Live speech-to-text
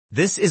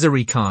This is a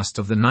recast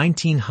of the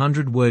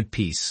 1900-word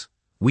piece,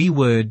 We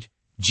Word,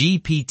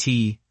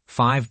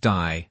 GPT-5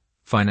 Die,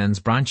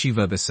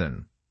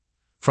 Finansbrancheverbissen,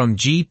 from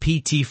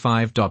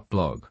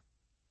GPT-5.blog.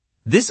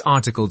 This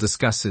article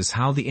discusses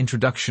how the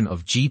introduction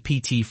of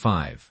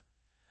GPT-5,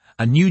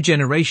 a new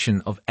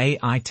generation of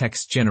AI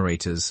text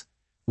generators,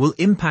 will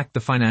impact the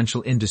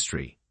financial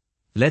industry.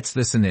 Let's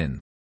listen in.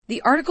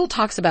 The article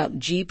talks about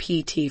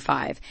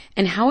GPT-5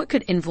 and how it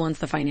could influence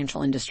the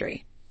financial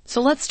industry. So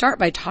let's start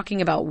by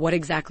talking about what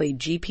exactly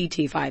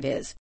GPT-5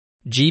 is.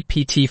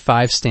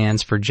 GPT-5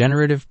 stands for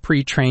Generative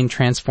Pre-trained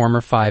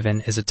Transformer 5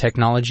 and is a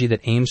technology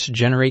that aims to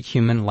generate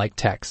human-like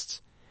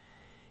texts.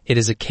 It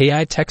is a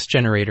KI text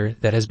generator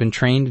that has been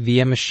trained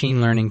via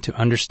machine learning to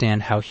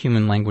understand how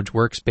human language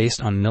works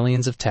based on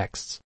millions of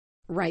texts.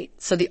 Right,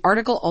 so the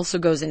article also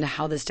goes into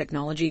how this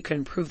technology could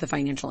improve the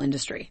financial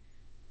industry.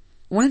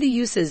 One of the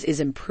uses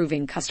is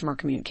improving customer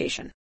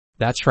communication.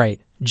 That's right.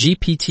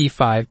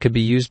 GPT-5 could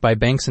be used by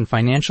banks and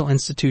financial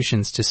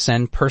institutions to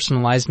send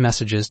personalized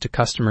messages to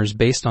customers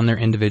based on their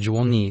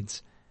individual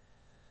needs.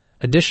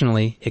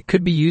 Additionally, it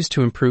could be used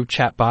to improve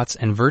chatbots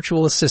and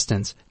virtual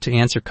assistants to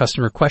answer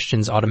customer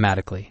questions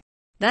automatically.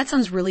 That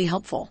sounds really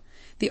helpful.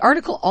 The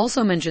article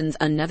also mentions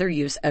another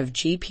use of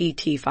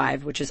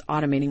GPT-5, which is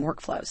automating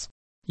workflows.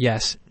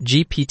 Yes,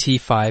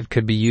 GPT-5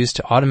 could be used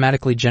to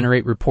automatically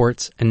generate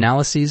reports,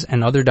 analyses,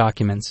 and other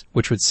documents,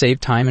 which would save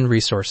time and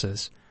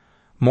resources.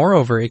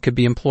 Moreover, it could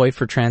be employed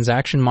for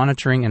transaction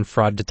monitoring and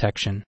fraud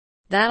detection.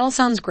 That all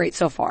sounds great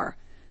so far.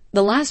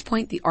 The last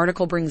point the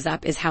article brings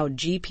up is how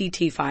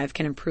GPT-5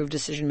 can improve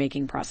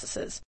decision-making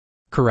processes.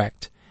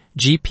 Correct.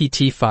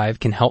 GPT-5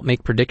 can help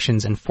make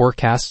predictions and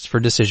forecasts for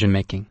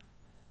decision-making.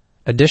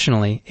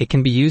 Additionally, it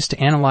can be used to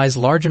analyze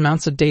large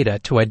amounts of data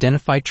to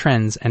identify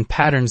trends and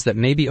patterns that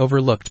may be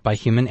overlooked by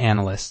human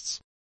analysts.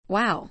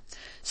 Wow.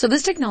 So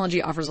this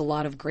technology offers a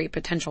lot of great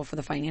potential for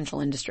the financial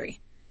industry.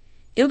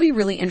 It'll be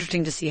really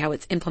interesting to see how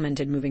it's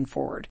implemented moving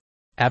forward.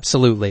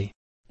 Absolutely.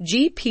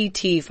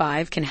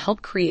 GPT-5 can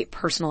help create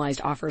personalized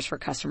offers for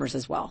customers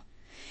as well.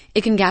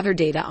 It can gather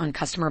data on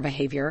customer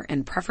behavior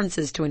and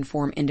preferences to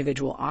inform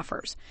individual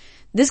offers.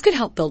 This could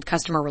help build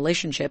customer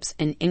relationships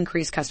and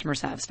increase customer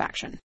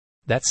satisfaction.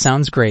 That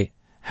sounds great.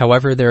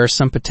 However, there are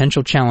some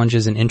potential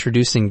challenges in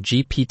introducing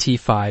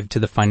GPT-5 to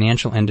the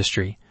financial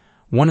industry.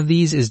 One of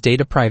these is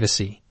data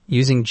privacy.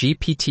 Using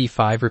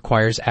GPT-5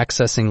 requires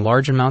accessing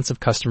large amounts of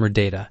customer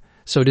data,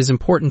 so it is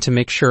important to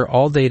make sure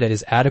all data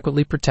is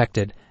adequately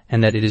protected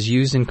and that it is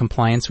used in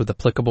compliance with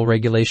applicable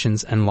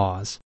regulations and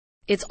laws.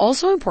 It's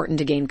also important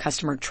to gain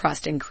customer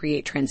trust and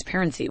create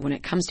transparency when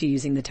it comes to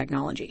using the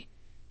technology.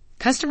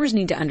 Customers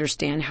need to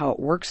understand how it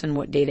works and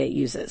what data it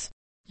uses.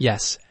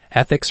 Yes,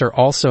 ethics are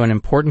also an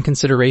important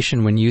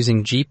consideration when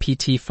using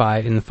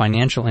GPT-5 in the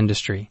financial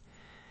industry.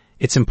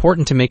 It's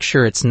important to make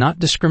sure it's not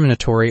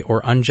discriminatory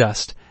or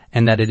unjust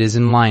and that it is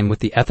in line with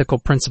the ethical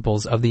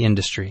principles of the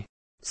industry.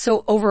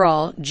 So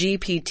overall,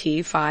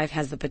 GPT-5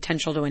 has the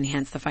potential to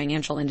enhance the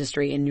financial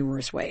industry in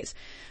numerous ways,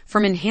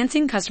 from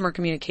enhancing customer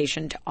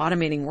communication to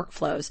automating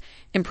workflows,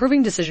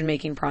 improving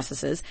decision-making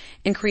processes,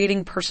 and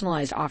creating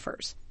personalized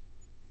offers.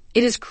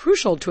 It is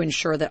crucial to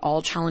ensure that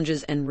all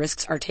challenges and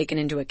risks are taken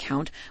into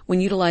account when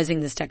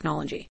utilizing this technology.